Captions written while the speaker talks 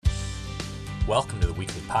Welcome to the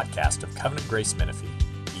weekly podcast of Covenant Grace Menifee.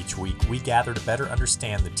 Each week, we gather to better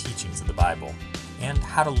understand the teachings of the Bible and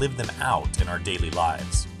how to live them out in our daily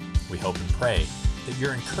lives. We hope and pray that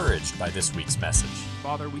you're encouraged by this week's message.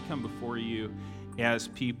 Father, we come before you as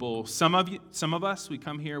people. Some of us, we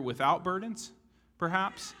come here without burdens,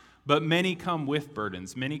 perhaps, but many come with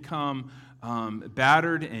burdens. Many come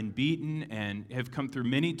battered and beaten and have come through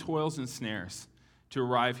many toils and snares to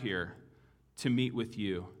arrive here to meet with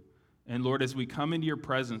you. And Lord, as we come into your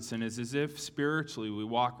presence, and it's as if spiritually we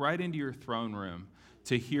walk right into your throne room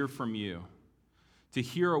to hear from you, to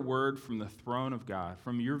hear a word from the throne of God,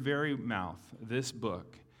 from your very mouth, this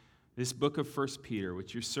book of 1 Peter,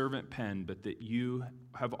 which your servant penned, but that you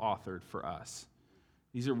have authored for us.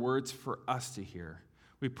 These are words for us to hear.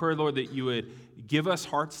 We pray, Lord, that you would give us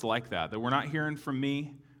hearts like that we're not hearing from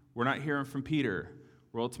me, we're not hearing from Peter,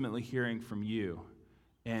 we're ultimately hearing from you.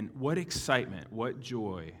 And what excitement, what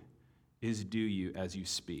joy is due you as you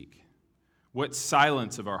speak. What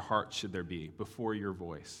silence of our hearts should there be before your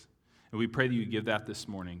voice? And we pray that you give that this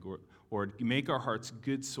morning. Lord, make our hearts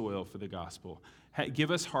good soil for the gospel.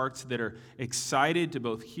 Give us hearts that are excited to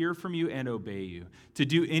both hear from you and obey you, to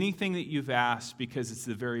do anything that you've asked because it's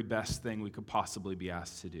the very best thing we could possibly be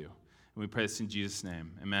asked to do. And we pray this in Jesus'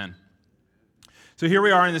 name. Amen. So here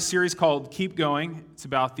we are in this series called Keep Going. It's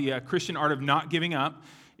about the Christian art of not giving up.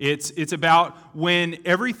 It's about when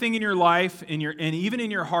everything in your life and even in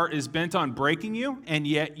your heart is bent on breaking you, and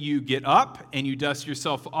yet you get up and you dust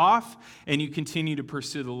yourself off and you continue to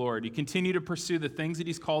pursue the Lord. You continue to pursue the things that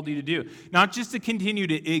He's called you to do. Not just to continue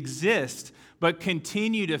to exist, but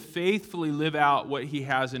continue to faithfully live out what He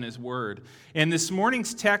has in His Word. And this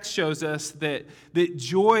morning's text shows us that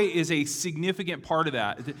joy is a significant part of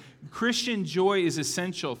that. Christian joy is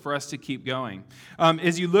essential for us to keep going.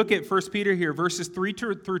 As you look at 1 Peter here, verses 3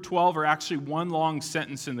 through 12 are actually one long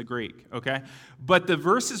sentence in the Greek, okay? But the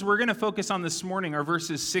verses we're going to focus on this morning are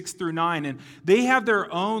verses 6 through 9, and they have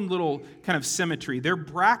their own little kind of symmetry. They're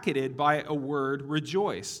bracketed by a word,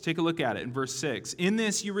 rejoice. Take a look at it in verse 6. In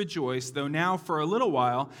this you rejoice, though now for a little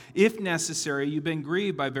while, if necessary, you've been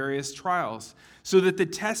grieved by various trials, so that the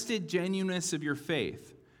tested genuineness of your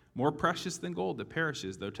faith, more precious than gold that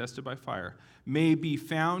perishes, though tested by fire, may be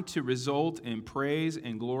found to result in praise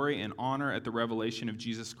and glory and honor at the revelation of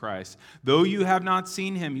Jesus Christ. Though you have not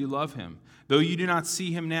seen Him, you love Him. Though you do not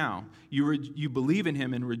see Him now, you believe in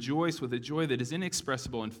Him and rejoice with a joy that is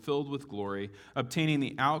inexpressible and filled with glory, obtaining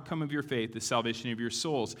the outcome of your faith, the salvation of your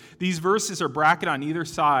souls. These verses are bracketed on either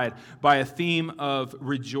side by a theme of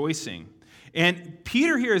rejoicing. And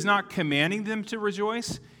Peter here is not commanding them to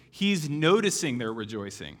rejoice. He's noticing their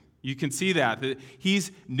rejoicing. You can see that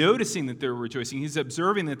he's noticing that they're rejoicing. He's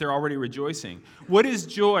observing that they're already rejoicing. What is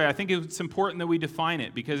joy? I think it's important that we define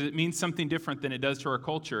it because it means something different than it does to our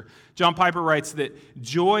culture. John Piper writes that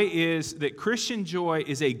Christian joy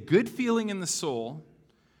is a good feeling in the soul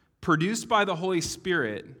produced by the Holy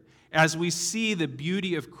Spirit as we see the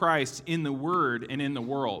beauty of Christ in the Word and in the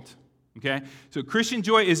world. Okay? So Christian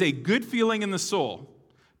joy is a good feeling in the soul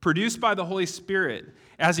produced by the Holy Spirit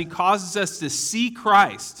as He causes us to see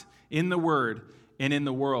Christ in the Word and in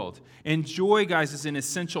the world. And joy, guys, is an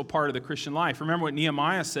essential part of the Christian life. Remember what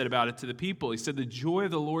Nehemiah said about it to the people. He said, the joy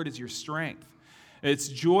of the Lord is your strength. It's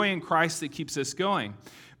joy in Christ that keeps us going.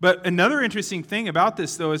 But another interesting thing about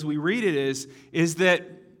this, though, as we read it is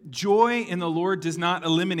that joy in the Lord does not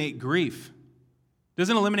eliminate grief. It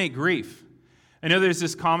doesn't eliminate grief. I know there's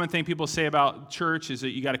this common thing people say about church is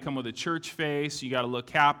that you got to come with a church face, you got to look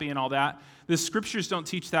happy and all that. The Scriptures don't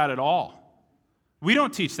teach that at all. We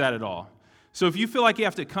don't teach that at all. So if you feel like you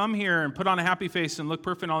have to come here and put on a happy face and look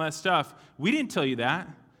perfect and all that stuff, we didn't tell you that.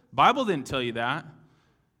 Bible didn't tell you that.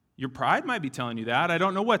 Your pride might be telling you that. I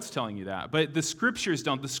don't know what's telling you that. But the Scriptures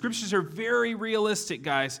don't. The Scriptures are very realistic,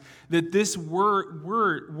 guys, that this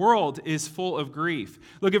world is full of grief.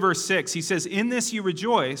 Look at verse 6. He says, in this you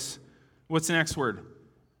rejoice. What's the next word?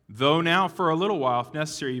 Though now for a little while, if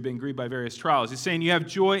necessary, you've been grieved by various trials. He's saying you have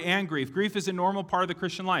joy and grief. Grief is a normal part of the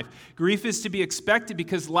Christian life. Grief is to be expected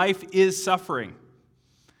because life is suffering.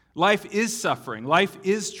 Life is suffering. Life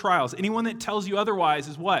is trials. Anyone that tells you otherwise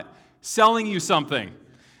is what? Selling you something.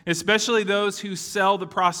 Especially those who sell the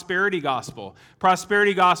prosperity gospel.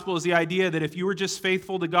 Prosperity gospel is the idea that if you were just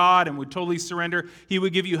faithful to God and would totally surrender, He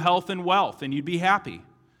would give you health and wealth and you'd be happy.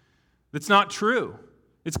 That's not true.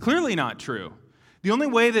 It's clearly not true. The only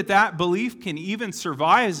way that belief can even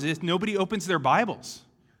survive is if nobody opens their Bibles,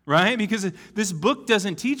 right? Because this book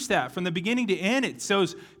doesn't teach that. From the beginning to end, it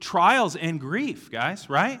shows trials and grief, guys,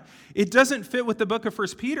 right? It doesn't fit with the book of 1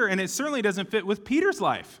 Peter, and it certainly doesn't fit with Peter's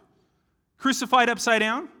life. Crucified upside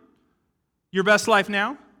down? Your best life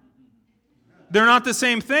now? They're not the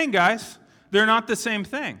same thing, guys. They're not the same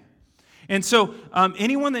thing. And so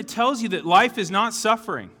anyone that tells you that life is not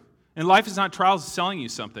suffering and life is not trials is selling you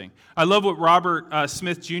something. I love what Robert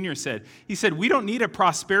Smith Jr. said. He said, we don't need a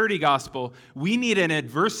prosperity gospel. We need an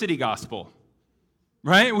adversity gospel.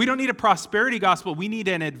 Right? We don't need a prosperity gospel. We need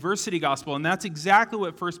an adversity gospel. And that's exactly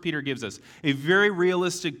what 1 Peter gives us. A very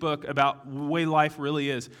realistic book about the way life really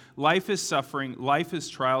is. Life is suffering. Life is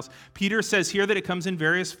trials. Peter says here that it comes in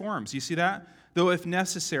various forms. You see that? Though if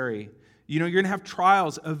necessary, you're going to have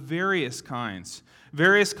trials of various kinds.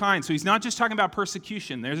 Various kinds. So he's not just talking about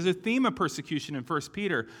persecution. There's a theme of persecution in 1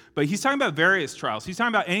 Peter, but he's talking about various trials. He's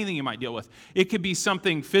talking about anything you might deal with. It could be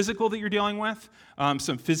something physical that you're dealing with,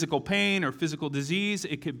 some physical pain or physical disease.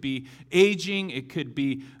 It could be aging. It could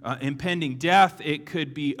be impending death. It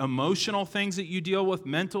could be emotional things that you deal with,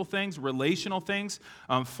 mental things, relational things,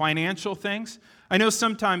 financial things. I know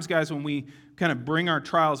sometimes, guys, when we kind of bring our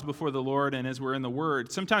trials before the Lord and as we're in the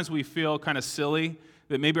Word, sometimes we feel kind of silly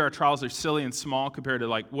that maybe our trials are silly and small compared to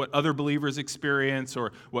like what other believers experience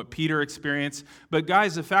or what Peter experienced. But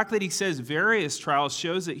guys, the fact that he says various trials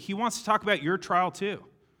shows that he wants to talk about your trial too.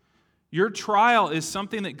 Your trial is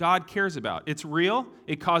something that God cares about. It's real,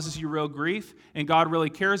 it causes you real grief, and God really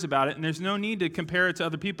cares about it. And there's no need to compare it to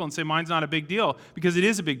other people and say, mine's not a big deal, because it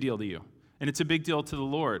is a big deal to you. And it's a big deal to the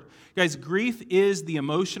Lord. Guys, grief is the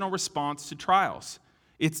emotional response to trials.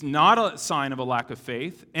 It's not a sign of a lack of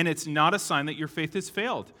faith, and it's not a sign that your faith has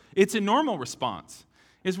failed. It's a normal response.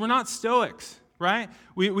 We're not Stoics, right?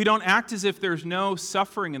 We don't act as if there's no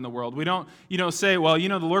suffering in the world. We don't, say, well,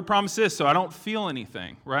 the Lord promised this, so I don't feel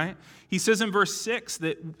anything, right? He says in verse 6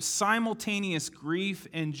 that simultaneous grief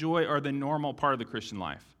and joy are the normal part of the Christian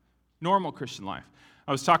life. Normal Christian life.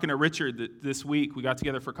 I was talking to Richard this week. We got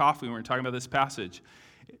together for coffee, and we were talking about this passage.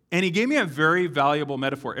 And he gave me a very valuable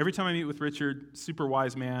metaphor. Every time I meet with Richard, super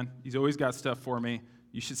wise man, he's always got stuff for me.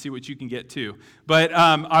 You should see what you can get too. But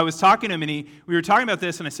I was talking to him, and we were talking about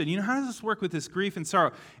this, and I said, how does this work with this grief and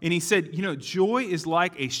sorrow? And he said, joy is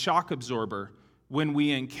like a shock absorber when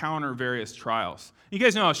we encounter various trials. You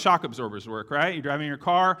guys know how shock absorbers work, right? You're driving your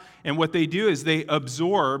car, and what they do is they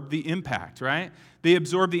absorb the impact, right? They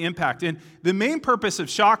absorb the impact. And the main purpose of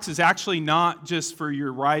shocks is actually not just for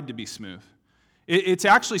your ride to be smooth. It's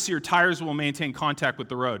actually so your tires will maintain contact with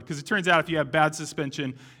the road. Because it turns out if you have bad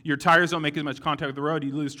suspension, your tires don't make as much contact with the road,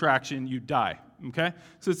 you lose traction, you die, okay?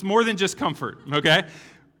 So it's more than just comfort, okay?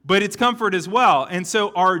 But it's comfort as well. And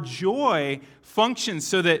so our joy functions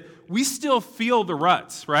so that we still feel the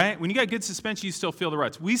ruts, right? When you got good suspension, you still feel the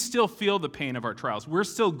ruts. We still feel the pain of our trials. We're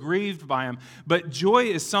still grieved by them. But joy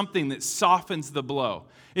is something that softens the blow.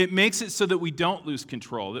 It makes it so that we don't lose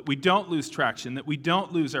control, that we don't lose traction, that we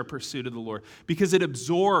don't lose our pursuit of the Lord, because it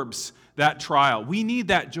absorbs that trial. We need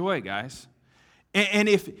that joy, guys. And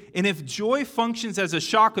if joy functions as a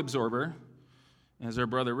shock absorber, as our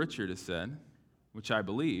brother Richard has said, which I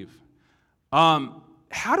believe,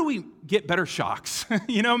 how do we get better shocks?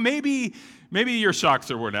 Maybe your shocks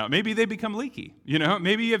are worn out. Maybe they become leaky.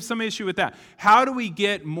 Maybe you have some issue with that. How do we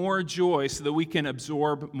get more joy so that we can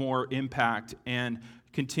absorb more impact and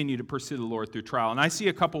continue to pursue the Lord through trial? And I see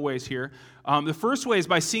a couple ways here. The first way is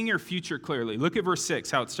by seeing your future clearly. Look at verse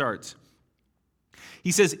 6, how it starts.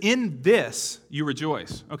 He says, in this you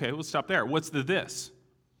rejoice. Okay, we'll stop there. What's the this?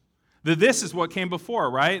 The this is what came before,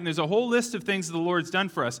 right? And there's a whole list of things that the Lord's done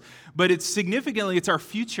for us. But it's our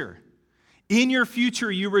future. In your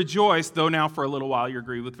future you rejoice, though now for a little while you're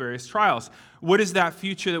grieved with various trials. What is that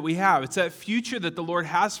future that we have? It's that future that the Lord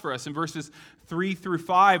has for us in verses 3 through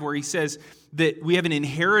 5, where he says that we have an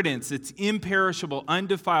inheritance that's imperishable,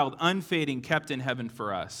 undefiled, unfading, kept in heaven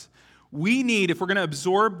for us. We need, if we're going to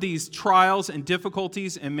absorb these trials and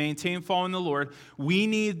difficulties and maintain following the Lord, we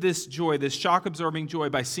need this joy, this shock-absorbing joy,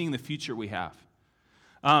 by seeing the future we have.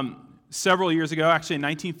 Several years ago, actually in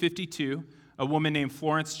 1952, a woman named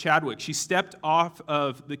Florence Chadwick, she stepped off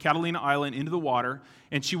of the Catalina Island into the water,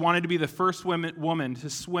 and she wanted to be the first woman to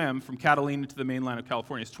swim from Catalina to the mainland of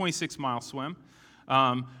California. It's a 26-mile swim,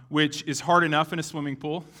 which is hard enough in a swimming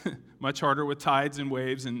pool, much harder with tides and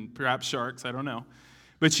waves and perhaps sharks, I don't know.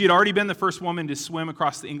 But she had already been the first woman to swim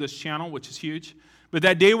across the English Channel, which is huge. But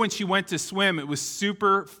that day when she went to swim, it was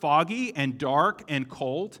super foggy and dark and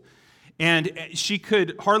cold. And she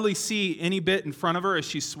could hardly see any bit in front of her as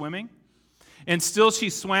she's swimming. And still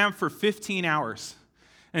she swam for 15 hours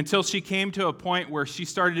until she came to a point where she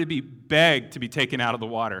started to be begged to be taken out of the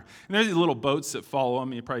water. And there's these little boats that follow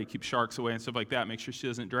them. You probably keep sharks away and stuff like that, make sure she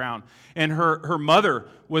doesn't drown. And her mother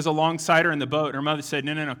was alongside her in the boat. And her mother said,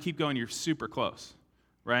 no, keep going. You're super close.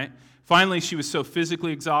 Right? Finally, she was so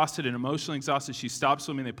physically exhausted and emotionally exhausted, she stopped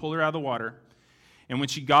swimming. They pulled her out of the water. And when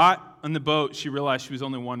she got on the boat, she realized she was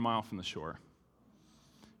only 1 mile from the shore.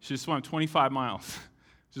 She just swam 25 miles.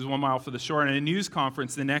 Just 1 mile from the shore. And at a news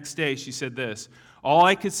conference the next day, she said this, "All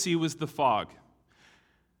I could see was the fog.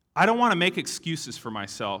 I don't want to make excuses for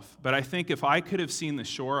myself, but I think if I could have seen the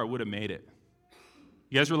shore, I would have made it."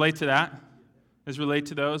 You guys relate to that? You guys relate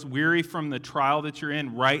to those? Weary from the trial that you're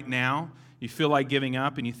in right now, you feel like giving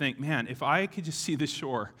up, and you think, man, if I could just see the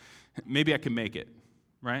shore, maybe I can make it,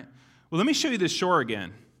 right? Well, let me show you the shore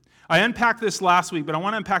again. I unpacked this last week, but I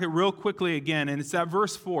want to unpack it real quickly again, and it's that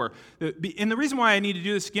verse 4. And the reason why I need to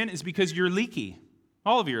do this again is because you're leaky.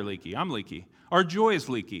 All of you are leaky. I'm leaky. Our joy is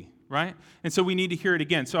leaky, right? And so we need to hear it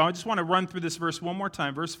again. So I just want to run through this verse one more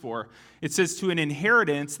time, verse 4. It says, "To an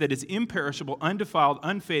inheritance that is imperishable, undefiled,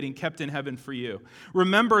 unfading, kept in heaven for you."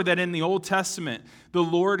 Remember that in the Old Testament, the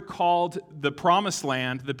Lord called the promised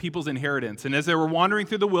land the people's inheritance. And as they were wandering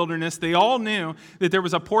through the wilderness, they all knew that there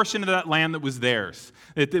was a portion of that land that was theirs.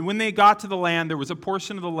 That when they got to the land, there was a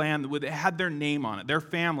portion of the land that had their name on it, their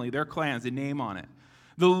family, their clans, a name on it.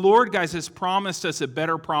 The Lord, guys, has promised us a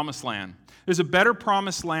better promised land. There's a better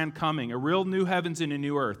promised land coming, a real new heavens and a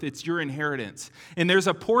new earth. It's your inheritance. And there's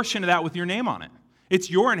a portion of that with your name on it. It's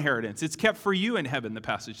your inheritance. It's kept for you in heaven, the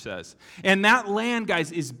passage says. And that land,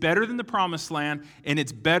 guys, is better than the promised land, and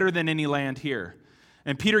it's better than any land here.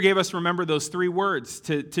 And Peter gave us, remember, those 3 words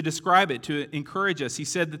to describe it, to encourage us. He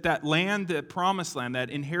said that land, that promised land, that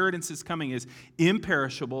inheritance is coming is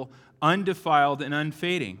imperishable, undefiled, and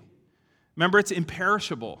unfading. Remember, it's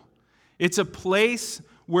imperishable. It's a place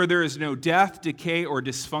where there is no death, decay, or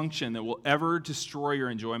dysfunction that will ever destroy your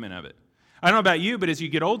enjoyment of it. I don't know about you, but as you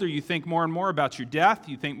get older, you think more and more about your death.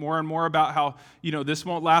 You think more and more about how, this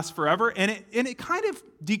won't last forever. And it kind of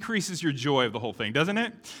decreases your joy of the whole thing, doesn't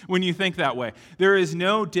it? When you think that way. There is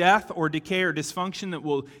no death or decay or dysfunction that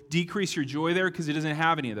will decrease your joy there because it doesn't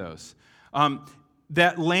have any of those.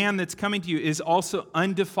 That land that's coming to you is also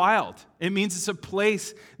undefiled. It means it's a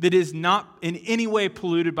place that is not in any way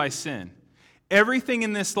polluted by sin. Everything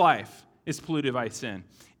in this life is polluted by sin.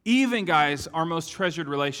 Even, guys, our most treasured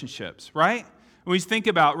relationships, right? When we think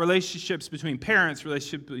about relationships between parents,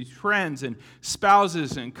 relationships between friends and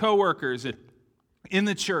spouses and coworkers and in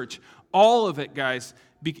the church, all of it, guys,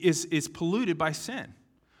 is polluted by sin.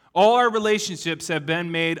 All our relationships have been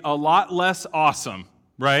made a lot less awesome,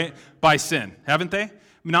 right, by sin, haven't they?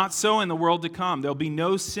 Not so in the world to come. There'll be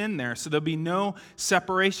no sin there, so there'll be no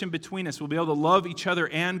separation between us. We'll be able to love each other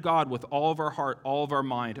and God with all of our heart, all of our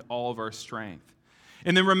mind, all of our strength.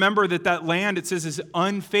 And then remember that land, it says, is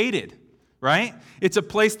unfaded, right? It's a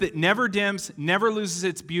place that never dims, never loses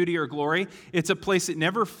its beauty or glory. It's a place that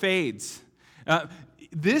never fades.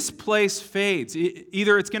 This place fades.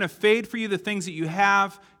 Either it's going to fade for you, the things that you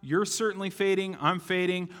have. You're certainly fading. I'm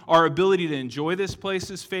fading. Our ability to enjoy this place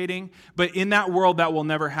is fading. But in that world, that will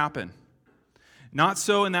never happen. Not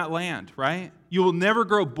so in that land, right? You will never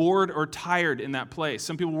grow bored or tired in that place.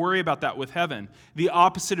 Some people worry about that with heaven. The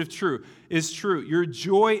opposite of true is true. Your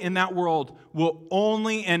joy in that world will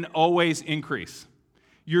only and always increase.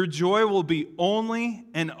 Your joy will be only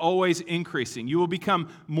and always increasing. You will become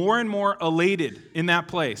more and more elated in that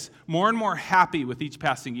place, more and more happy with each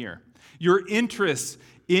passing year. Your interest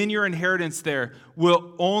in your inheritance there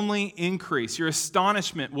will only increase. Your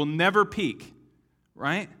astonishment will never peak,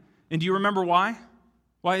 right? And do you remember why?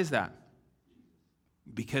 Why is that?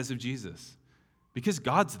 Because of Jesus. Because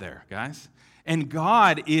God's there, guys. And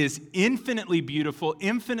God is infinitely beautiful,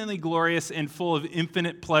 infinitely glorious, and full of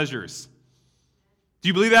infinite pleasures. Do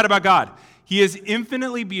you believe that about God? He is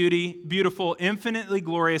infinitely beautiful, infinitely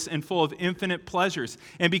glorious, and full of infinite pleasures.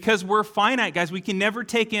 And because we're finite, guys, we can never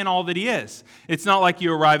take in all that He is. It's not like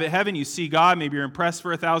you arrive at heaven, you see God, maybe you're impressed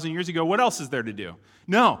for 1,000 years ago. What else is there to do?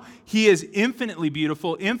 No, He is infinitely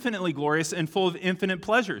beautiful, infinitely glorious, and full of infinite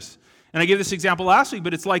pleasures. And I gave this example last week,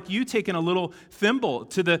 but it's like you taking a little thimble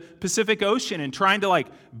to the Pacific Ocean and trying to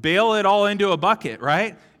bail it all into a bucket,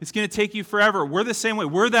 right? It's going to take you forever. We're the same way.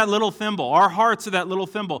 We're that little thimble. Our hearts are that little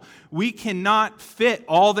thimble. We cannot fit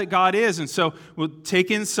all that God is. And so we'll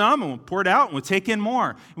take in some and we'll pour it out and we'll take in more.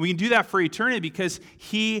 And we can do that for eternity because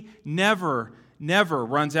He never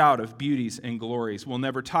runs out of beauties and glories. We'll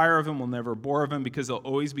never tire of Him. We'll never bore of Him because there'll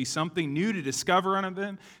always be something new to discover of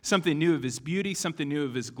Him, something new of His beauty, something new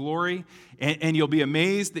of His glory. And you'll be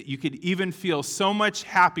amazed that you could even feel so much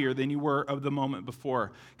happier than you were of the moment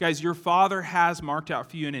before. Guys, your Father has marked out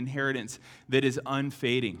for you an inheritance that is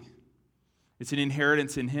unfading. It's an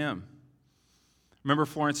inheritance in Him. Remember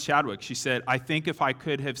Florence Chadwick? She said, "I think if I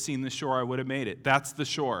could have seen the shore, I would have made it." That's the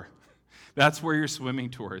shore. That's where you're swimming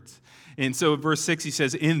towards. And so verse 6, he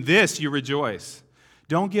says, "In this you rejoice."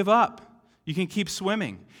 Don't give up. You can keep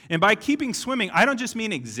swimming. And by keeping swimming, I don't just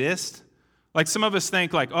mean exist. Like some of us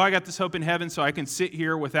think like, oh, I got this hope in heaven so I can sit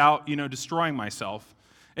here without, destroying myself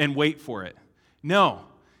and wait for it. No.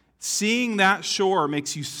 Seeing that shore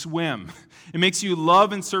makes you swim. It makes you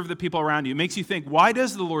love and serve the people around you. It makes you think, why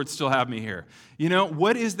does the Lord still have me here?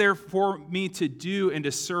 What is there for me to do and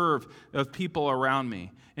to serve of people around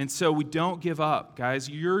me? And so we don't give up, guys.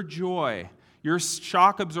 Your joy, your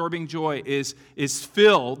shock-absorbing joy is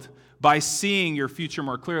filled by seeing your future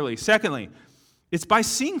more clearly. Secondly, it's by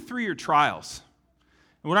seeing through your trials.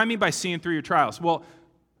 And what I mean by seeing through your trials, well,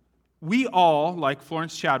 we all, like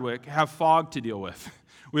Florence Chadwick, have fog to deal with.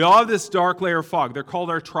 We all have this dark layer of fog. They're called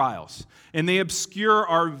our trials. And they obscure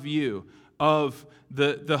our view of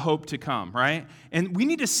the hope to come, right? And we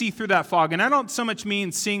need to see through that fog. And I don't so much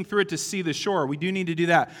mean seeing through it to see the shore. We do need to do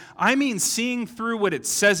that. I mean seeing through what it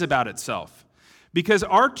says about itself. Because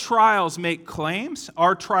our trials make claims.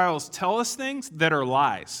 Our trials tell us things that are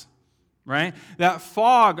lies, right? That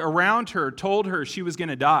fog around her told her she was going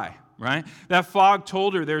to die. Right? That fog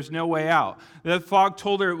told her there's no way out. That fog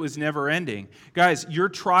told her it was never ending. Guys, your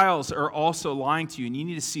trials are also lying to you, and you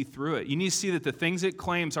need to see through it. You need to see that the things it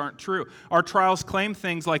claims aren't true. Our trials claim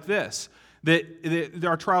things like this, that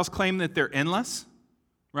our trials claim that they're endless,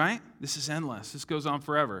 right? This is endless. This goes on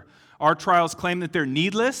forever. Our trials claim that they're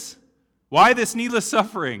needless. Why this needless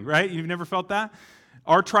suffering, right? You've never felt that?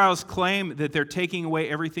 Our trials claim that they're taking away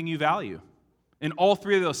everything you value. And all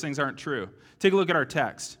three of those things aren't true. Take a look at our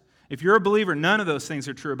text. If you're a believer, none of those things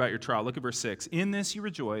are true about your trial. Look at verse 6. In this you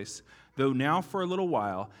rejoice, though now for a little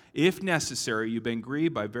while, if necessary, you've been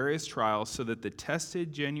grieved by various trials, so that the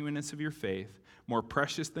tested genuineness of your faith, more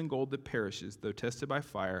precious than gold that perishes, though tested by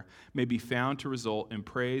fire, may be found to result in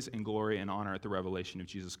praise and glory and honor at the revelation of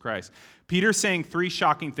Jesus Christ. Peter's saying three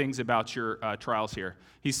shocking things about your trials here.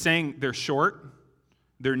 He's saying they're short,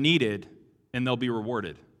 they're needed, and they'll be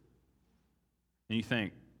rewarded. And you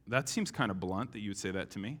think, that seems kind of blunt that you would say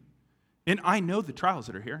that to me. And I know the trials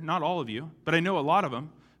that are here, not all of you, but I know a lot of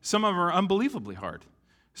them. Some of them are unbelievably hard.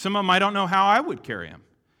 Some of them I don't know how I would carry them.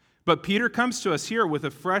 But Peter comes to us here with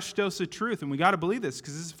a fresh dose of truth, and we got to believe this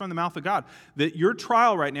because this is from the mouth of God, that your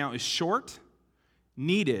trial right now is short,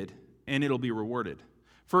 needed, and it'll be rewarded.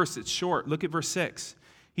 First, it's short. Look at verse 6.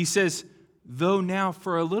 He says, though now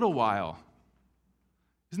for a little while.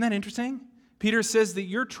 Isn't that interesting? Peter says that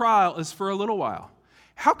your trial is for a little while.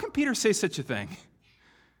 How can Peter say such a thing?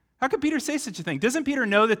 How could Peter say such a thing? Doesn't Peter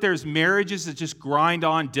know that there's marriages that just grind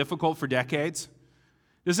on difficult for decades?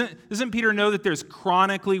 Doesn't Peter know that there's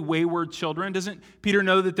chronically wayward children? Doesn't Peter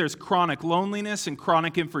know that there's chronic loneliness and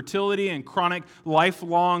chronic infertility and chronic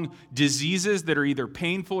lifelong diseases that are either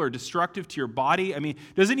painful or destructive to your body? I mean,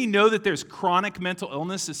 doesn't he know that there's chronic mental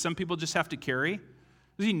illness that some people just have to carry?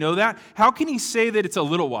 Does he know that? How can he say that it's a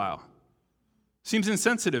little while? Seems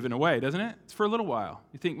insensitive in a way, doesn't it? It's for a little while.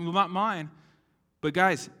 You think, well, not mine. But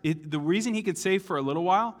guys, the reason he could say for a little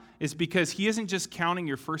while is because he isn't just counting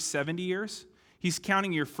your first 70 years. He's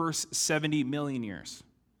counting your first 70 million years.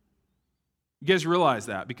 You guys realize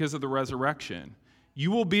that because of the resurrection.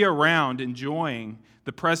 You will be around enjoying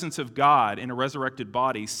the presence of God in a resurrected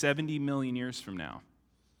body 70 million years from now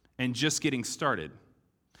and just getting started.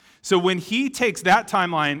 So when he takes that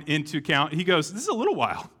timeline into account, he goes, this is a little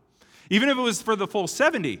while. Even if it was for the full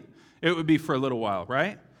 70, it would be for a little while,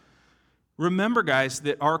 right? Remember, guys,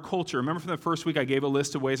 that our culture, remember from the first week I gave a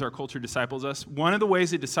list of ways our culture disciples us? One of the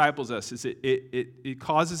ways it disciples us is it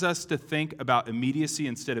causes us to think about immediacy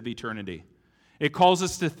instead of eternity. It calls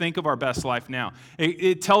us to think of our best life now.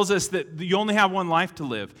 It tells us that you only have one life to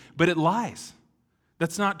live, but it lies.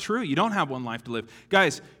 That's not true. You don't have one life to live.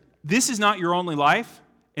 Guys, this is not your only life,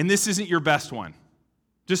 and this isn't your best one.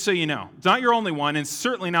 Just so you know. It's not your only one, and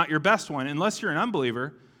certainly not your best one, unless you're an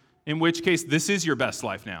unbeliever, in which case this is your best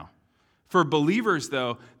life now. For believers,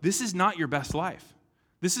 though, this is not your best life.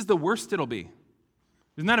 This is the worst it'll be.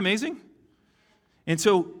 Isn't that amazing? And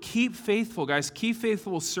so keep faithful, guys. Keep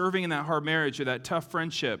faithful serving in that hard marriage or that tough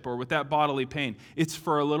friendship or with that bodily pain. It's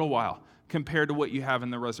for a little while compared to what you have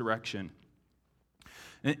in the resurrection.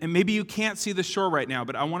 And maybe you can't see the shore right now,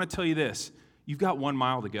 but I want to tell you this. You've got 1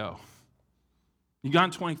 mile to go. You've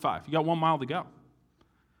gotten 25. You got 1 mile to go.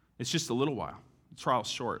 It's just a little while. The trial's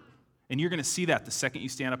short. And you're going to see that the second you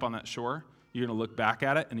stand up on that shore. You're going to look back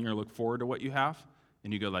at it, and you're going to look forward to what you have,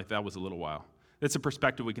 and you go like, that was a little while. That's a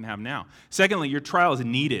perspective we can have now. Secondly, your trial is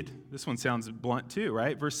needed. This one sounds blunt too,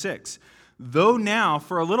 right? Verse 6. Though now,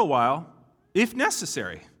 for a little while, if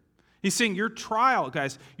necessary. He's saying your trial,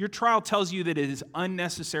 guys, your trial tells you that it is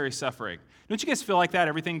unnecessary suffering. Don't you guys feel like that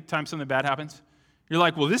every time something bad happens? You're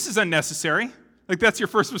like, well, this is unnecessary. Like, that's your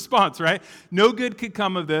first response, right? No good could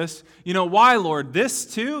come of this. Why, Lord? This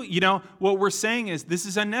too? What we're saying is this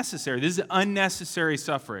is unnecessary. This is unnecessary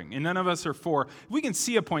suffering. And none of us are for. If we can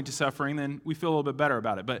see a point to suffering, then we feel a little bit better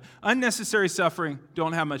about it. But unnecessary suffering,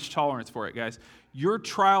 don't have much tolerance for it, guys. Your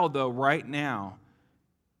trial, though, right now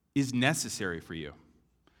is necessary for you.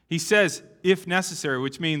 He says, if necessary,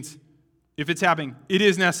 which means if it's happening, it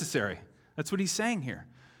is necessary. That's what he's saying here.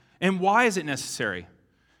 And why is it necessary?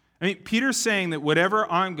 Peter's saying that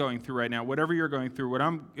whatever I'm going through right now, whatever you're going through,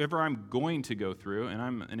 whatever I'm going to go through, and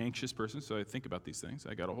I'm an anxious person, so I think about these things.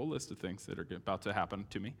 I got a whole list of things that are about to happen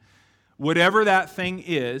to me. Whatever that thing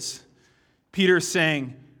is, Peter's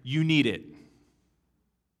saying, you need it. Isn't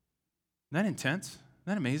that intense? Isn't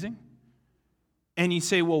that amazing? And you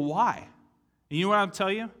say, well, why? And you know what I'll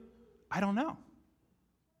tell you? I don't know.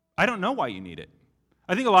 I don't know why you need it.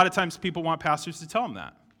 I think a lot of times people want pastors to tell them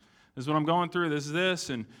that. This is what I'm going through, this is this,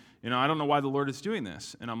 and I don't know why the Lord is doing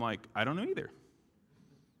this. And I'm like, I don't know either.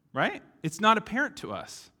 Right? It's not apparent to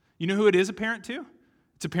us. You know who it is apparent to?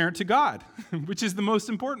 It's apparent to God, which is the most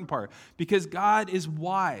important part, because God is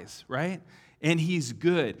wise, right? And he's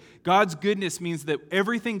good. God's goodness means that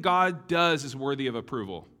everything God does is worthy of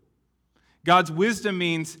approval. God's wisdom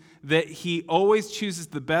means that he always chooses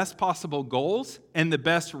the best possible goals and the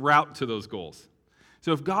best route to those goals.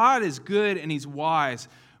 So if God is good and he's wise,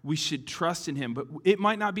 we should trust in him. But it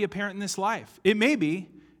might not be apparent in this life. It may be.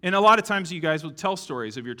 And a lot of times you guys will tell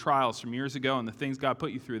stories of your trials from years ago and the things God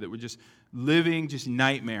put you through that were just living, just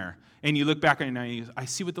nightmare. And you look back on it and you go, I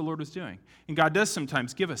see what the Lord was doing. And God does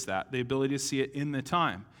sometimes give us that, the ability to see it in the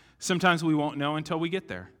time. Sometimes we won't know until we get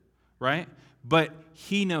there, right? But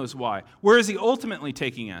he knows why. Where is he ultimately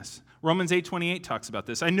taking us? Romans 8:28 talks about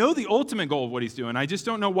this. I know the ultimate goal of what he's doing. I just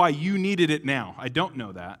don't know why you needed it now. I don't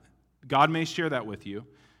know that. God may share that with you.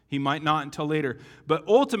 He might not until later. But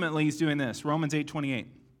ultimately, he's doing this. Romans 8:28.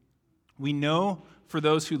 We know for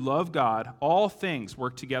those who love God, all things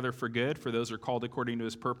work together for good, for those who are called according to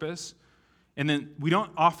his purpose. And then we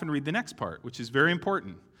don't often read the next part, which is very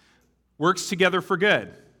important. Works together for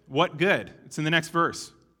good. What good? It's in the next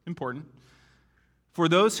verse. Important. For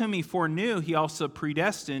those whom he foreknew, he also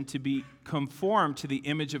predestined to be conformed to the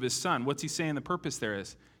image of his Son. What's he saying the purpose there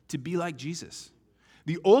is? To be like Jesus.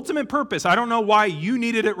 The ultimate purpose, I don't know why you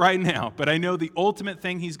needed it right now, but I know the ultimate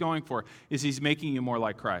thing he's going for is he's making you more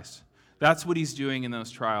like Christ. That's what he's doing in those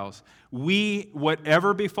trials.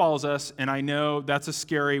 Whatever befalls us, and I know that's a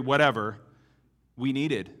scary whatever, we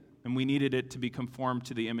needed. And we needed it to be conformed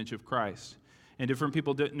to the image of Christ. And different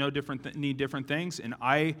people need different things, and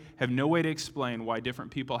I have no way to explain why different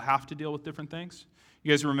people have to deal with different things.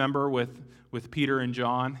 You guys remember with Peter and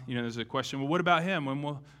John, there's a question, well, what about him?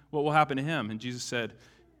 What will happen to him? And Jesus said,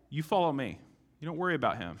 you follow me. You don't worry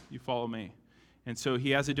about him. You follow me. And so he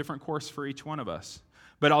has a different course for each one of us.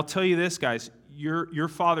 But I'll tell you this, guys, your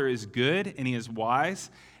Father is good, and he is wise,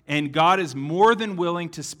 and God is more than willing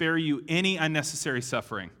to spare you any unnecessary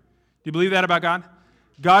suffering. Do you believe that about God?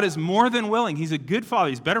 God is more than willing. He's a good father.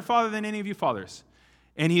 He's a better father than any of you fathers.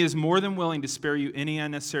 And he is more than willing to spare you any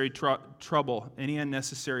unnecessary trouble, any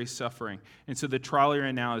unnecessary suffering. And so the trial you're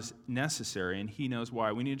in now is necessary, and he knows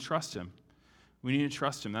why. We need to trust him. We need to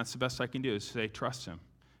trust him. That's the best I can do is say trust him.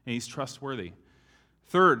 And he's trustworthy.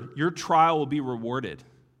 Third, your trial will be rewarded.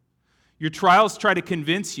 Your trials try to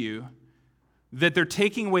convince you that they're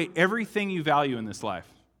taking away everything you value in this life.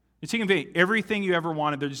 They're taking away everything you ever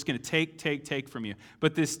wanted. They're just going to take from you.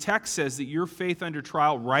 But this text says that your faith under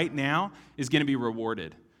trial right now is going to be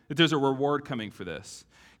rewarded. That there's a reward coming for this.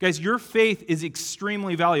 Guys, your faith is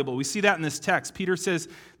extremely valuable. We see that in this text. Peter says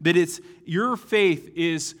that your faith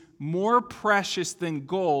is more precious than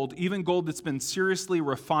gold, even gold that's been seriously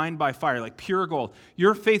refined by fire, like pure gold.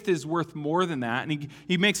 Your faith is worth more than that. And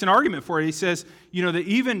he makes an argument for it. He says, that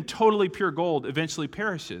even totally pure gold eventually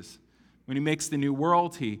perishes. When he makes the new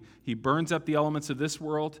world, he burns up the elements of this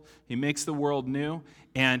world. He makes the world new,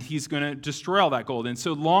 and he's going to destroy all that gold. And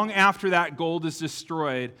so long after that gold is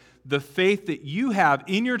destroyed, the faith that you have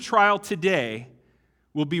in your trial today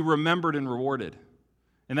will be remembered and rewarded.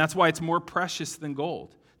 And that's why it's more precious than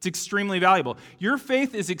gold. It's extremely valuable. Your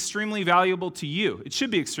faith is extremely valuable to you. It should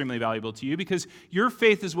be extremely valuable to you because your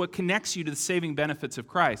faith is what connects you to the saving benefits of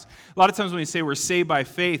Christ. A lot of times when we say we're saved by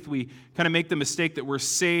faith, we kind of make the mistake that we're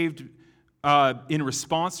saved in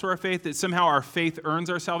response to our faith, that somehow our faith earns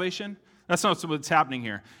our salvation. That's not what's happening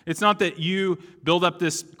here. It's not that you build up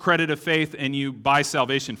this credit of faith and you buy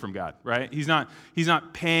salvation from God, right? He's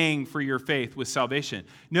not paying for your faith with salvation.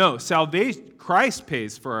 No, salvation. Christ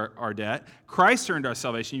pays for our debt. Christ earned our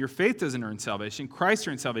salvation. Your faith doesn't earn salvation. Christ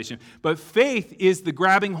earned salvation. But faith is the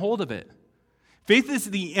grabbing hold of it. Faith is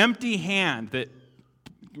the empty hand that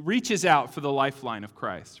reaches out for the lifeline of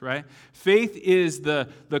Christ, right? Faith is the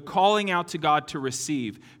calling out to God to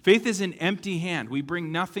receive. Faith is an empty hand. We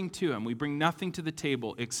bring nothing to him. We bring nothing to the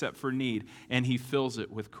table except for need, and he fills it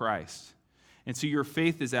with Christ. And so your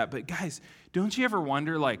faith is that. But guys, don't you ever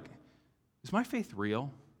wonder, like, is my faith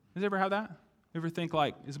real? Has you ever had that? Ever think,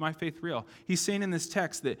 like, is my faith real? He's saying in this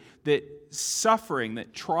text that suffering,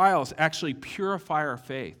 that trials actually purify our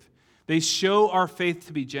faith. They show our faith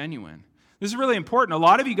to be genuine. This is really important. A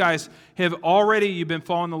lot of you guys you've been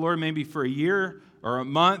following the Lord maybe for a year or a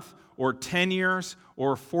month or 10 years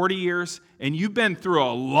or 40 years, and you've been through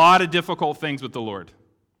a lot of difficult things with the Lord.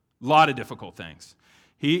 A lot of difficult things.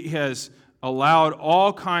 He has allowed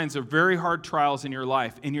all kinds of very hard trials in your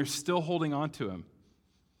life, and you're still holding on to him.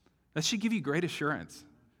 That should give you great assurance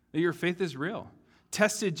that your faith is real.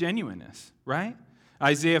 Tested genuineness, right?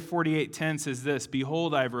 Isaiah 48:10 says this,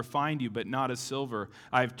 "Behold, I have refined you, but not as silver.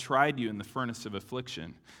 I have tried you in the furnace of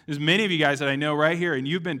affliction." There's many of you guys that I know right here, and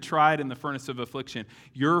you've been tried in the furnace of affliction.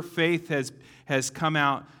 Your faith has come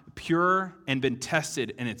out pure and been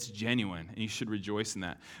tested, and it's genuine, and you should rejoice in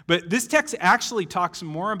that. But this text actually talks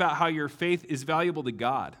more about how your faith is valuable to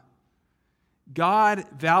God. God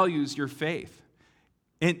values your faith.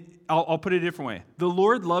 And I'll put it a different way. The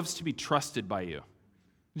Lord loves to be trusted by you.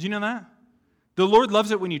 Did you know that? The Lord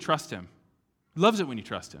loves it when you trust him. He loves it when you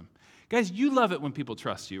trust him. Guys, you love it when people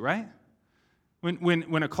trust you, right?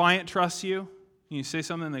 When a client trusts you, you say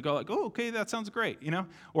something and they go like, "Oh, okay, that sounds great,"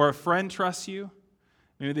 Or a friend trusts you.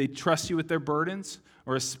 Maybe they trust you with their burdens,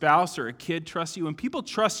 or a spouse or a kid trusts you. When people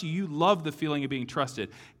trust you, you love the feeling of being trusted.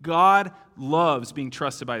 God loves being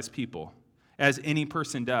trusted by his people, as any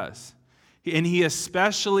person does. And he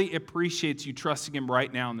especially appreciates you trusting him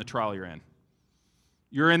right now in the trial you're in.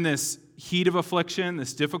 You're in this heat of affliction,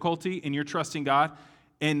 this difficulty, and you're trusting God,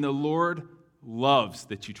 and the Lord loves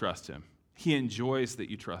that you trust him. He enjoys that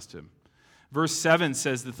you trust him. Verse 7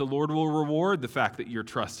 says that the Lord will reward the fact that you're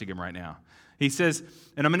trusting him right now. He says,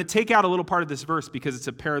 and I'm going to take out a little part of this verse because it's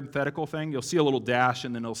a parenthetical thing. You'll see a little dash,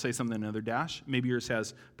 and then it'll say something, another dash. Maybe yours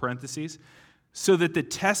has parentheses. So that the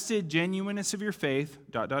tested genuineness of your faith, ...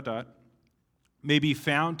 may be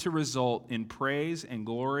found to result in praise and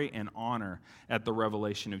glory and honor at the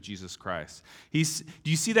revelation of Jesus Christ. Do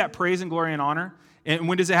you see that praise and glory and honor? And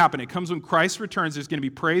when does it happen? It comes when Christ returns. There's going to be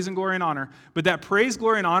praise and glory and honor. But that praise,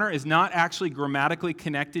 glory, and honor is not actually grammatically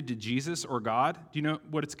connected to Jesus or God. Do you know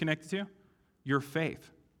what it's connected to? Your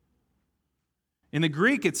faith. In the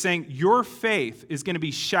Greek, it's saying your faith is going to be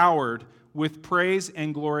showered with praise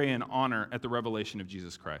and glory and honor at the revelation of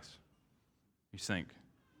Jesus Christ. You think,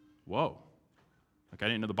 whoa. Like, I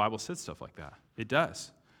didn't know the Bible said stuff like that. It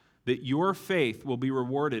does. That your faith will be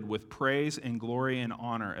rewarded with praise and glory and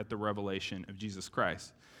honor at the revelation of Jesus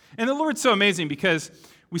Christ. And the Lord's so amazing because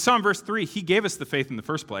we saw in verse 3, he gave us the faith in the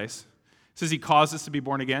first place. It says he caused us to be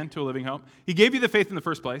born again to a living hope. He gave you the faith in the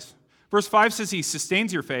first place. Verse 5 says he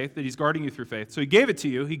sustains your faith, that he's guarding you through faith. So he gave it to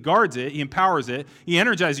you, he guards it, he empowers it, he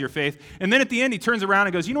energizes your faith. And then at the end, he turns around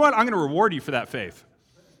and goes, you know what? I'm going to reward you for that faith.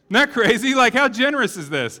 Isn't that crazy? Like, how generous is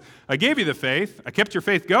this? I gave you the faith. I kept your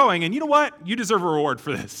faith going. And you know what? You deserve a reward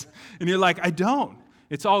for this. And you're like, I don't.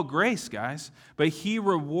 It's all grace, guys. But he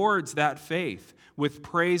rewards that faith with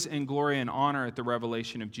praise and glory and honor at the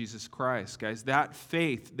revelation of Jesus Christ. Guys, that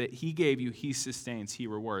faith that he gave you, he sustains, he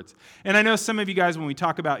rewards. And I know some of you guys, when we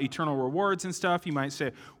talk about eternal rewards and stuff, you might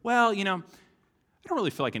say, well, I don't really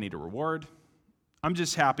feel like I need a reward. I'm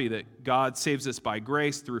just happy that God saves us by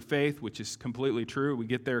grace through faith, which is completely true. We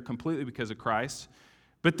get there completely because of Christ.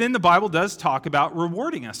 But then the Bible does talk about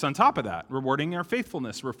rewarding us on top of that, rewarding our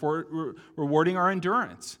faithfulness, rewarding our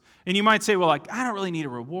endurance. And you might say, well, like, I don't really need a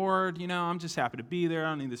reward. I'm just happy to be there. I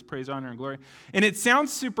don't need this praise, honor, and glory. And it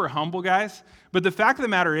sounds super humble, guys. But the fact of the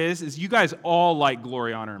matter is you guys all like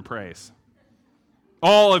glory, honor, and praise.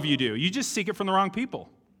 All of you do. You just seek it from the wrong people,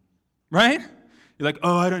 right? You're like,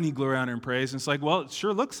 oh, I don't need glory, honor, and praise. And it's like, well, it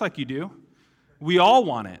sure looks like you do. We all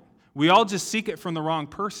want it. We all just seek it from the wrong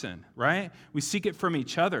person, right? We seek it from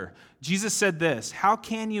each other. Jesus said this, how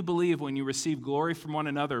can you believe when you receive glory from one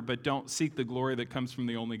another but don't seek the glory that comes from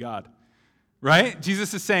the only God, right?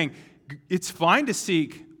 Jesus is saying, it's fine to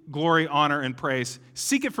seek glory, honor, and praise.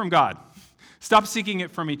 Seek it from God. Stop seeking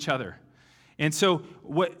it from each other. And so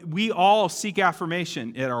we all seek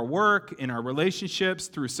affirmation at our work, in our relationships,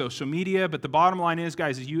 through social media. But the bottom line is,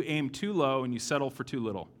 guys, is you aim too low and you settle for too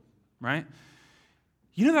little, right?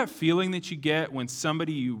 You know that feeling that you get when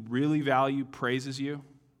somebody you really value praises you?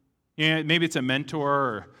 Maybe it's a mentor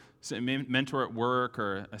or mentor at work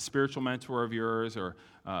or a spiritual mentor of yours or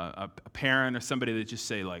a parent or somebody that just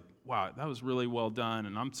say like, wow, that was really well done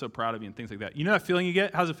and I'm so proud of you and things like that. You know that feeling you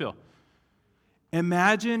get? How's it feel?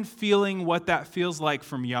 Imagine feeling what that feels like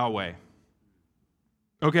from Yahweh.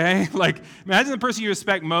 Okay? Like, imagine the person you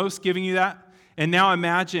respect most giving you that. And now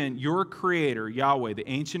imagine your Creator, Yahweh, the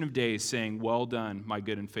Ancient of Days, saying, well done, my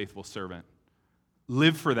good and faithful servant.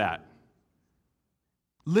 Live for that.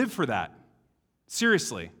 Live for that.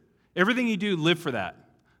 Seriously. Everything you do, live for that.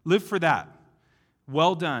 Live for that.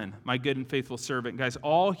 Well done, my good and faithful servant. Guys,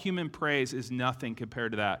 all human praise is nothing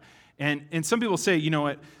compared to that. And some people say, you know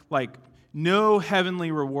what, like, no heavenly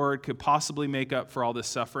reward could possibly make up for all this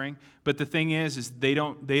suffering. But the thing is they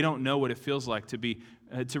don't know what it feels like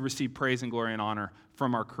to receive praise and glory and honor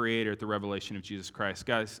from our Creator at the revelation of Jesus Christ.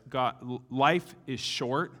 Guys, life is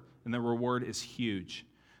short and the reward is huge.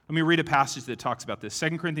 Let me read a passage that talks about this.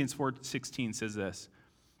 2 Corinthians 4:16 says this.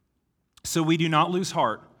 So we do not lose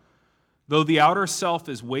heart. Though the outer self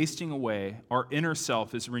is wasting away, our inner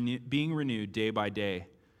self is being renewed day by day.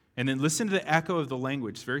 And then listen to the echo of the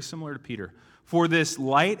language, it's very similar to Peter. For this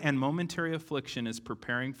light and momentary affliction is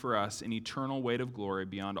preparing for us an eternal weight of glory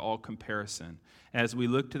beyond all comparison, as we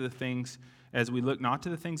look not to the things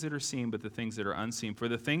that are seen, but the things that are unseen. For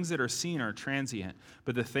the things that are seen are transient,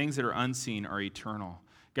 but the things that are unseen are eternal.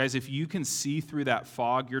 Guys, if you can see through that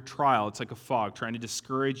fog, your trial, it's like a fog trying to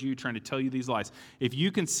discourage you, trying to tell you these lies. If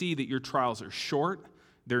you can see that your trials are short,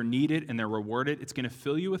 they're needed, and they're rewarded, it's going to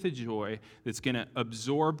fill you with a joy that's going to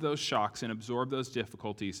absorb those shocks and absorb those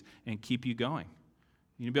difficulties and keep you going.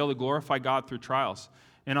 You're going to be able to glorify God through trials.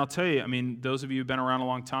 And I'll tell you, I mean, those of you who've been around a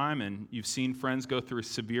long time and you've seen friends go through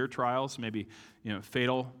severe trials, maybe,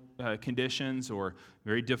 fatal conditions or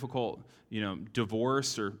very difficult,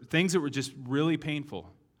 divorce or things that were just really painful.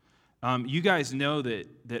 You guys know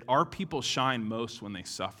that our people shine most when they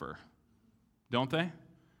suffer, don't they?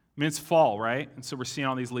 I mean, it's fall, right? And so we're seeing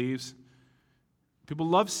all these leaves. People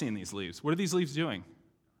love seeing these leaves. What are these leaves doing?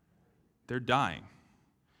 They're dying.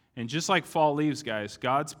 And just like fall leaves, guys,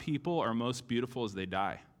 God's people are most beautiful as they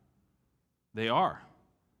die. They are.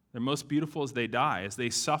 They're most beautiful as they die, as they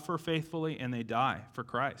suffer faithfully and they die for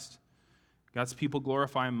Christ. God's people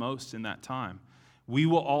glorify Him most in that time. We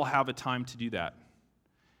will all have a time to do that.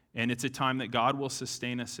 And it's a time that God will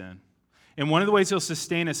sustain us in. And one of the ways He'll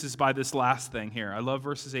sustain us is by this last thing here. I love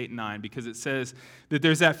verses 8 and 9 because it says that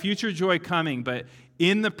there's that future joy coming, but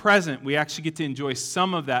in the present, we actually get to enjoy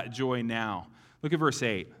some of that joy now. Look at verse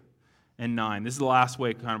 8 and 9. This is the last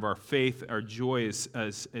way kind of our faith, our joy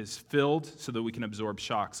is filled so that we can absorb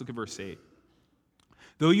shocks. Look at verse 8.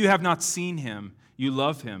 Though you have not seen Him, you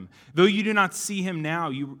love Him. Though you do not see Him now,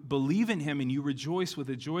 you believe in Him and you rejoice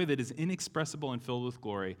with a joy that is inexpressible and filled with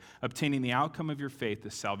glory, obtaining the outcome of your faith,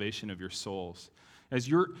 the salvation of your souls. As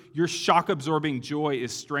your shock-absorbing joy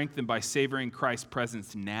is strengthened by savoring Christ's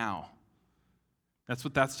presence now. That's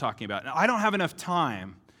what that's talking about. Now, I don't have enough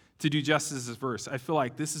time to do justice to this verse. I feel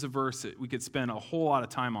like this is a verse that we could spend a whole lot of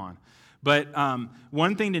time on. But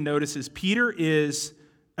one thing to notice is Peter is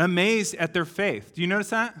amazed at their faith. Do you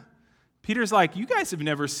notice that? Peter's like, you guys have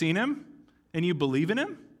never seen Him, and you believe in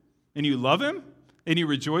Him, and you love Him, and you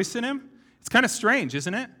rejoice in Him. It's kind of strange,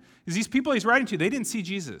 isn't it? Because these people he's writing to, they didn't see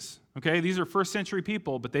Jesus. Okay, these are first century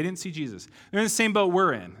people, but they didn't see Jesus. They're in the same boat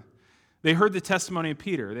we're in. They heard the testimony of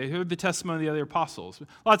Peter. They heard the testimony of the other apostles.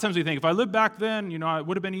 A lot of times we think, if I lived back then, it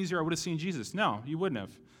would have been easier. I would have seen Jesus. No, you wouldn't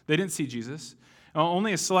have. They didn't see Jesus.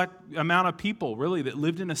 Only a select amount of people, really, that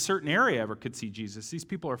lived in a certain area ever could see Jesus. These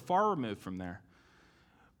people are far removed from there.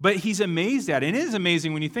 But he's amazed at it. And it is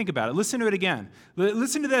amazing when you think about it. Listen to it again.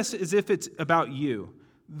 Listen to this as if it's about you.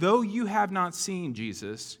 Though you have not seen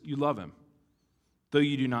Jesus, you love Him. Though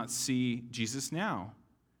you do not see Jesus now,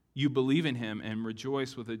 you believe in Him and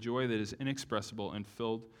rejoice with a joy that is inexpressible and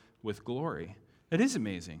filled with glory. It is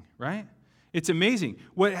amazing, right? It's amazing.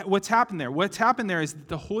 What's happened there? What's happened there is that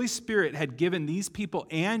the Holy Spirit had given these people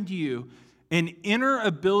and you an inner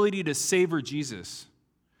ability to savor Jesus.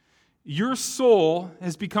 Your soul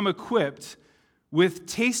has become equipped with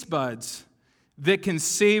taste buds that can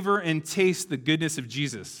savor and taste the goodness of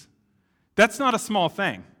Jesus. That's not a small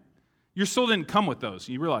thing. Your soul didn't come with those.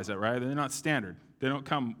 You realize that, right? They're not standard. They don't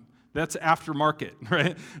come. That's aftermarket,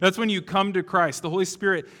 right? That's when you come to Christ. The Holy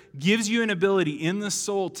Spirit gives you an ability in the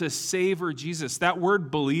soul to savor Jesus. That word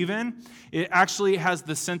believe in, it actually has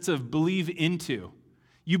the sense of believe into.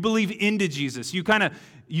 You believe into Jesus.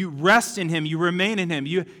 You rest in Him. You remain in Him.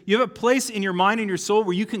 You have a place in your mind and your soul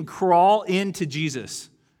where you can crawl into Jesus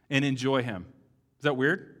and enjoy Him. Is that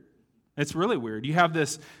weird? It's really weird. You have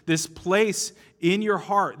this place in your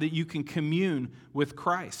heart that you can commune with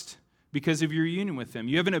Christ. because of your union with him.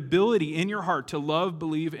 You have an ability in your heart to love,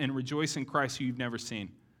 believe, and rejoice in Christ who you've never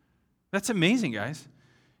seen. That's amazing, guys.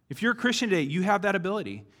 If you're a Christian today, you have that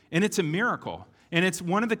ability, and it's a miracle, and it's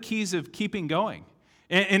one of the keys of keeping going.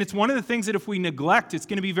 And it's one of the things that if we neglect, it's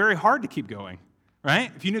going to be very hard to keep going,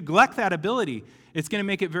 right? If you neglect that ability, it's going to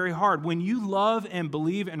make it very hard. When you love and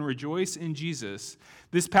believe and rejoice in Jesus,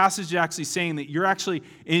 this passage is actually saying that you're actually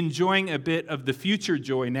enjoying a bit of the future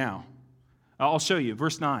joy now. I'll show you.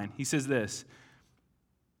 Verse 9, he says this,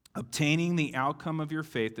 obtaining the outcome of your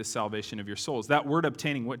faith, the salvation of your souls. That word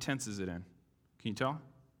obtaining, what tense is it in? Can you tell?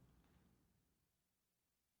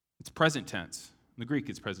 It's present tense. In the Greek,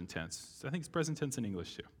 it's present tense. I think it's present tense in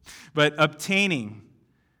English too. But obtaining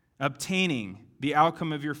the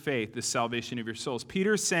outcome of your faith, the salvation of your souls.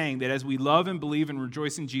 Peter's saying that as we love and believe and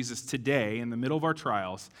rejoice in Jesus today, in the middle of our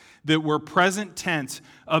trials, that we're present tense,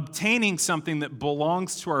 obtaining something that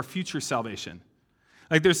belongs to our future salvation.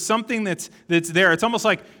 Like there's something that's there. It's almost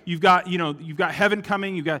like you've got heaven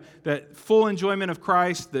coming, you've got that full enjoyment of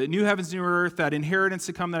Christ, the new heavens, new earth, that inheritance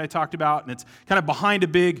to come that I talked about, and it's kind of behind a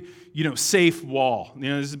big, safe wall.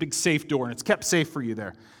 There's a big safe door, and it's kept safe for you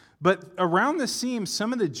there. But around the seam,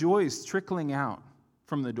 some of the joy is trickling out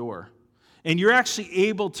from the door. And you're actually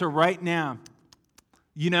able to right now,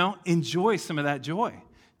 enjoy some of that joy.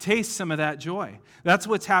 Taste some of that joy. That's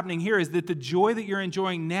what's happening here, is that the joy that you're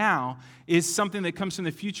enjoying now is something that comes from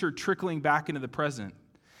the future trickling back into the present.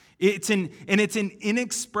 It's an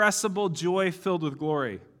inexpressible joy filled with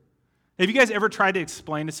glory. Have you guys ever tried to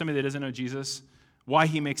explain to somebody that doesn't know Jesus why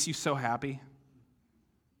he makes you so happy?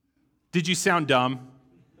 Did you sound dumb?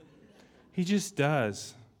 He just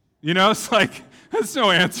does. It's like, that's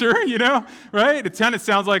no answer, right? It kind of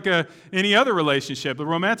sounds like any other relationship, a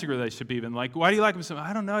romantic relationship even. Like, why do you like him so much?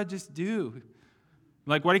 I don't know, I just do.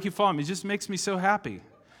 Like, why do you keep following me? It just makes me so happy.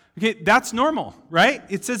 Okay, that's normal, right?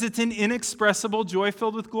 It says it's an inexpressible joy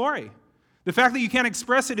filled with glory. The fact that you can't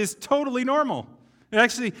express it is totally normal.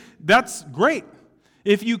 Actually, that's great.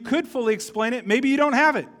 If you could fully explain it, maybe you don't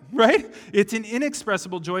have it. Right? It's an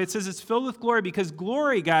inexpressible joy. It says it's filled with glory because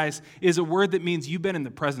glory, guys, is a word that means you've been in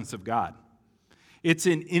the presence of God. It's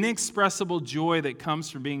an inexpressible joy that comes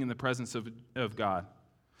from being in the presence of God.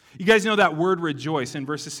 You guys know that word rejoice in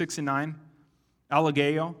verses 6 and 9?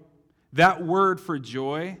 Allegeo. That word for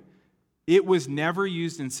joy, it was never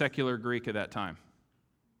used in secular Greek at that time.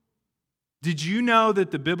 Did you know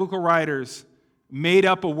that the biblical writers made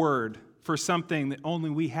up a word for something that only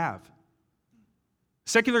we have?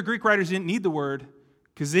 Secular Greek writers didn't need the word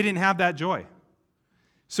because they didn't have that joy.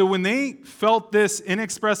 So when they felt this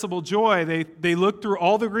inexpressible joy, they looked through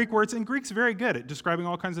all the Greek words, and Greek's very good at describing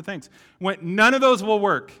all kinds of things. Went, none of those will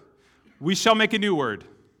work. We shall make a new word.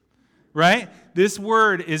 Right? This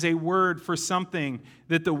word is a word for something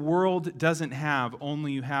that the world doesn't have,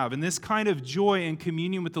 only you have. And this kind of joy and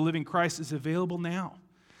communion with the living Christ is available now.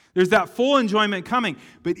 There's that full enjoyment coming.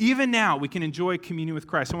 But even now, we can enjoy communion with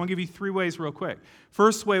Christ. I want to give you 3 ways real quick.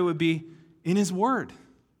 First way would be in His Word,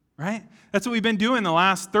 right? That's what we've been doing the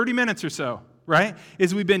last 30 minutes or so, right?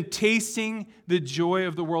 Is we've been tasting the joy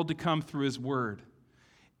of the world to come through His Word.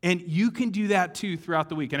 And you can do that too throughout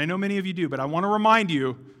the week. And I know many of you do, but I want to remind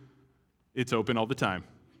you, it's open all the time.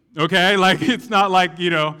 Okay? Like, it's not like,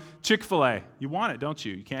 Chick-fil-A. You want it, don't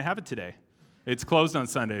you? You can't have it today. It's closed on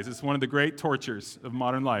Sundays. It's one of the great tortures of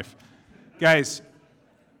modern life. Guys,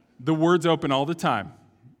 the Word's open all the time.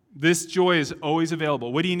 This joy is always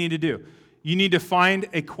available. What do you need to do? You need to find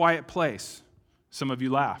a quiet place. Some of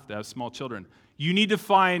you laugh. They have small children. You need to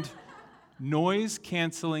find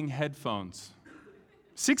noise-canceling headphones.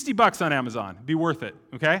 $60 on Amazon. Be worth it,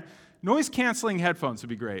 okay? Noise-canceling headphones would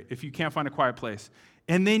be great if you can't find a quiet place.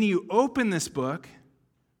 And then you open this book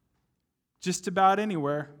just about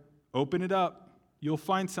anywhere. Open it up. You'll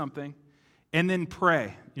find something. And then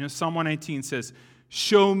pray. Psalm 119 says,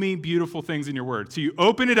 show me beautiful things in your word. So you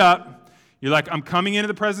open it up. You're like, I'm coming into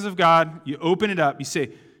the presence of God. You open it up. You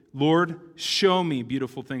say, Lord, show me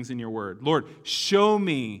beautiful things in your word. Lord, show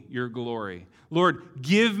me your glory. Lord,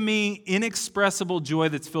 give me inexpressible joy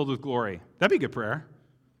that's filled with glory. That'd be a good prayer,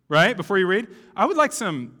 right? Before you read, I would like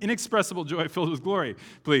some inexpressible joy filled with glory,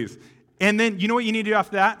 please. And then, you know what you need to do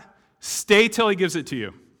after that? Stay till He gives it to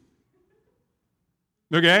you.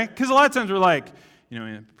 Okay? Because a lot of times we're like,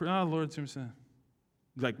 Lord,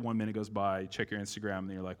 like 1 minute goes by, you check your Instagram,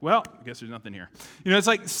 and you're like, well, I guess there's nothing here. It's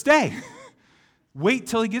like, stay. Wait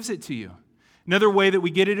till He gives it to you. Another way that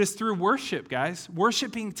we get it is through worship, guys.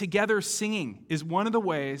 Worshiping together, singing, is one of the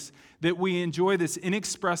ways that we enjoy this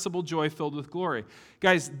inexpressible joy filled with glory.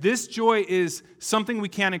 Guys, this joy is something we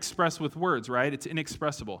can't express with words, right? It's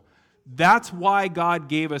inexpressible. That's why God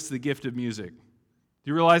gave us the gift of music. Do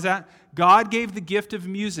you realize that? God gave the gift of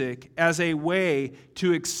music as a way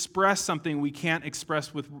to express something we can't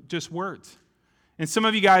express with just words. And some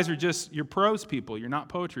of you guys are you're prose people. You're not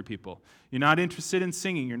poetry people. You're not interested in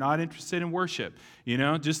singing. You're not interested in worship.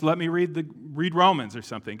 Just let me read Romans or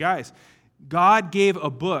something. Guys, God gave a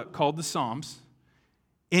book called the Psalms,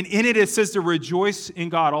 and in it says to rejoice in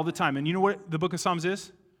God all the time. And you know what the book of Psalms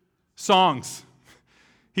is? Songs.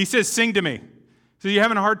 He says, sing to me. So you're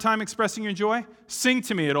having a hard time expressing your joy? Sing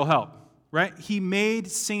to me, it'll help, right? He made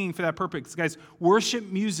singing for that purpose. Guys,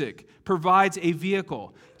 worship music provides a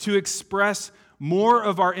vehicle to express more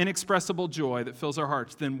of our inexpressible joy that fills our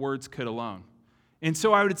hearts than words could alone. And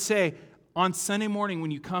so I would say, on Sunday morning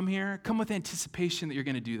when you come here, come with anticipation that you're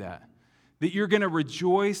going to do that you're going to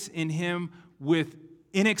rejoice in Him with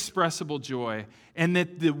inexpressible joy, and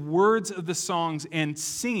that the words of the songs and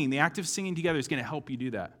singing, the act of singing together, is going to help you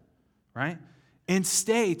do that, right? And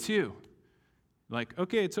stay, too. Like,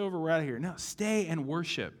 okay, it's over, we're out of here. No, stay and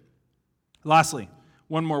worship. Lastly,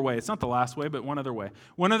 one more way. It's not the last way, but one other way.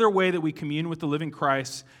 One other way that we commune with the living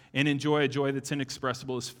Christ and enjoy a joy that's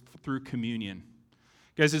inexpressible is through communion.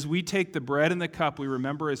 Guys, as we take the bread and the cup, we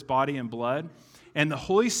remember His body and blood, and the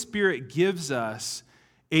Holy Spirit gives us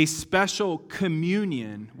a special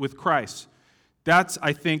communion with Christ. That's,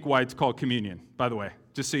 I think, why it's called communion, by the way,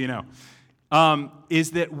 just so you know.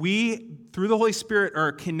 Is that we, through the Holy Spirit,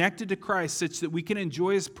 are connected to Christ such that we can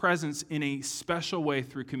enjoy His presence in a special way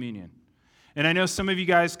through communion. And I know some of you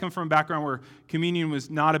guys come from a background where communion was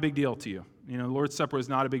not a big deal to you. The Lord's Supper was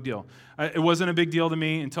not a big deal. It wasn't a big deal to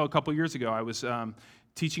me until a couple years ago. I was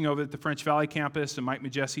teaching over at the French Valley campus, and Mike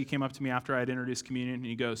Majeski came up to me after I had introduced communion, and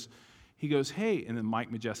he goes, hey, and then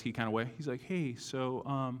Mike Majeski kind of way, he's like, hey,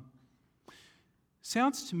 so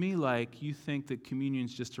sounds to me like you think that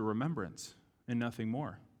communion's just a remembrance and nothing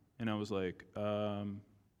more. And I was like,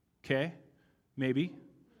 okay, maybe.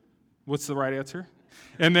 What's the right answer?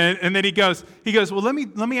 And then he goes, well, let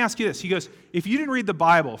me ask you this. He goes, if you didn't read the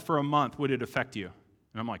Bible for a month, would it affect you?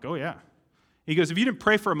 And I'm like, oh, yeah. He goes, if you didn't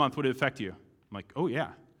pray for a month, would it affect you? I'm like, oh,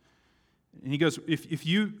 yeah. And he goes, if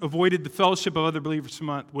you avoided the fellowship of other believers for a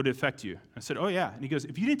month, would it affect you? I said, oh, yeah. And he goes,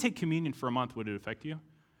 if you didn't take communion for a month, would it affect you?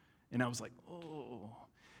 And I was like, oh.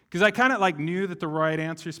 Because I kind of knew that the right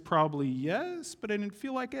answer is probably yes, but I didn't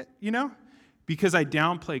feel like it, because I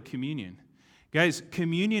downplayed communion. Guys,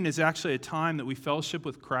 communion is actually a time that we fellowship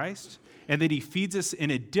with Christ, and that He feeds us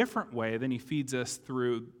in a different way than He feeds us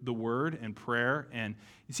through the Word and prayer. And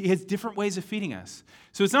you see, He has different ways of feeding us.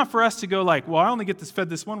 So it's not for us to go well, I only get fed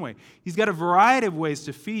this one way. He's got a variety of ways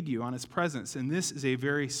to feed you on His presence, and this is a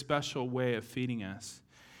very special way of feeding us.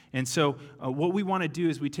 And so what we want to do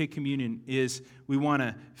as we take communion is we want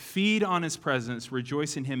to feed on His presence,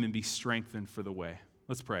 rejoice in Him, and be strengthened for the way.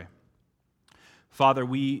 Let's pray. Father,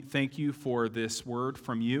 we thank You for this word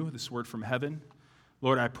from You, this word from heaven.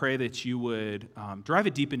 Lord, I pray that You would drive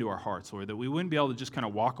it deep into our hearts, Lord, that we wouldn't be able to just kind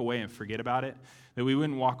of walk away and forget about it, that we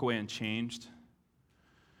wouldn't walk away unchanged.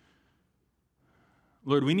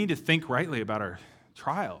 Lord, we need to think rightly about our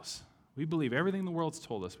trials. We believe everything the world's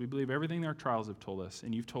told us. We believe everything our trials have told us,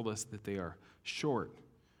 and You've told us that they are short,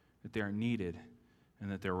 that they are needed,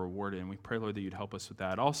 and that they're rewarded. And we pray, Lord, that You'd help us with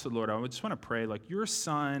that. Also, Lord, I just want to pray, Your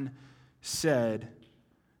Son said,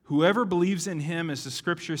 whoever believes in Him, as the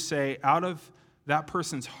Scriptures say, out of that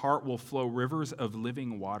person's heart will flow rivers of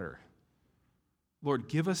living water. Lord,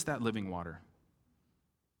 give us that living water.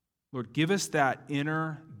 Lord, give us that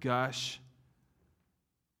inner gush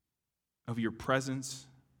of Your presence.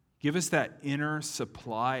 Give us that inner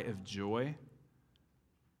supply of joy.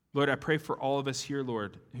 Lord, I pray for all of us here,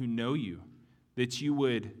 Lord, who know You, that You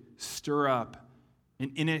would stir up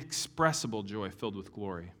an inexpressible joy filled with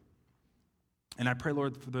glory. And I pray,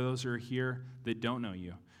 Lord, for those who are here that don't know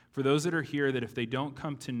You, for those that are here that if they don't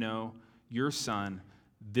come to know Your Son,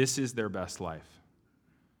 this is their best life.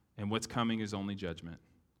 And what's coming is only judgment.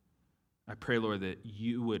 I pray, Lord, that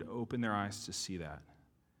You would open their eyes to see that.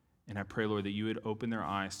 And I pray, Lord, that You would open their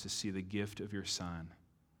eyes to see the gift of Your Son,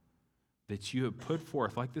 that You have put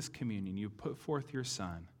forth, like this communion, You have put forth Your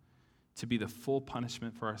Son to be the full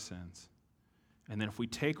punishment for our sins. And then if we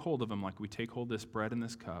take hold of Him like we take hold of this bread and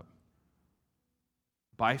this cup,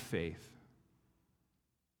 by faith,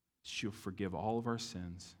 that You'll forgive all of our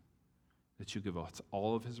sins, that You'll give us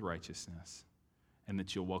all of His righteousness, and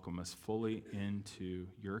that You'll welcome us fully into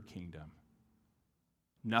Your kingdom.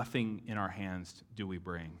 Nothing in our hands do we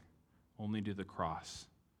bring, only to the cross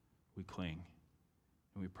we cling.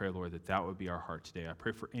 And we pray, Lord, that that would be our heart today. I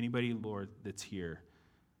pray for anybody, Lord, that's here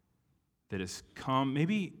that has come,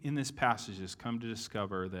 maybe in this passage has come to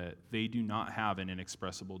discover that they do not have an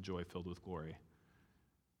inexpressible joy filled with glory.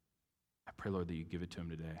 I pray, Lord, that you give it to them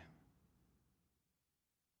today.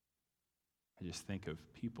 I just think of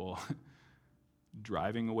people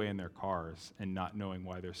driving away in their cars and not knowing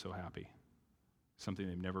why they're so happy. Something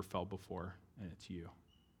they've never felt before, and it's you.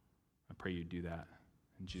 I pray you do that.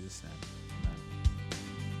 In Jesus' name, amen.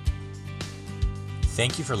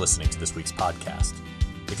 Thank you for listening to this week's podcast.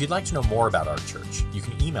 If you'd like to know more about our church, you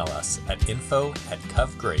can email us at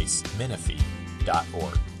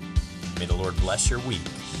info@covgracemenifee.org. May the Lord bless your week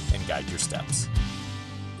and guide your steps.